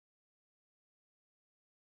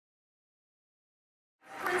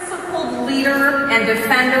leader and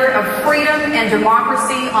defender of freedom and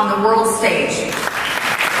democracy on the world stage.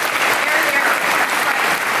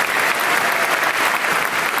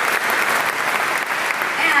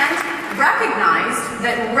 Recognized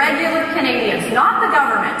that regular Canadians, not the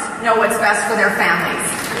government, know what's best for their families.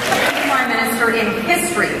 The Prime Minister in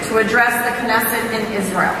history to address the Knesset in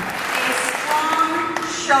Israel. A strong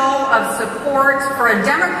show of support for a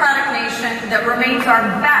democratic nation that remains our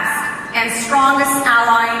best and strongest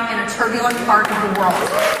ally in a turbulent part of the world.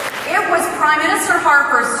 It was Prime Minister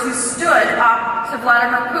Harper who stood up to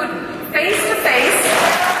Vladimir Putin, face to face,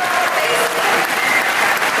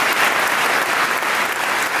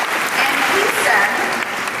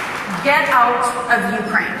 get out of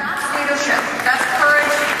Ukraine. That's leadership. That's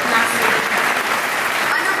courage, and that's leadership.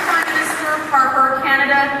 Under Prime Minister Harper,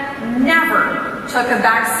 Canada never took a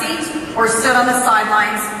back seat or stood on the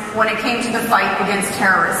sidelines when it came to the fight against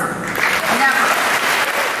terrorism. Never.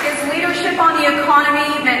 His leadership on the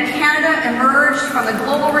economy meant Canada emerged from the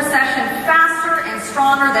global recession faster and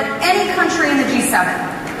stronger than any country in the G7,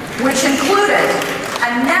 which included a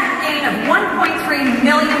net gain of 1.3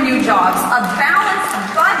 million new jobs, a balanced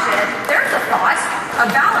budget, there's a thought, a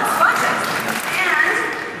balanced budget,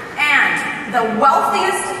 and the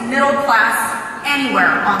wealthiest middle class anywhere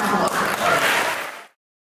on the globe.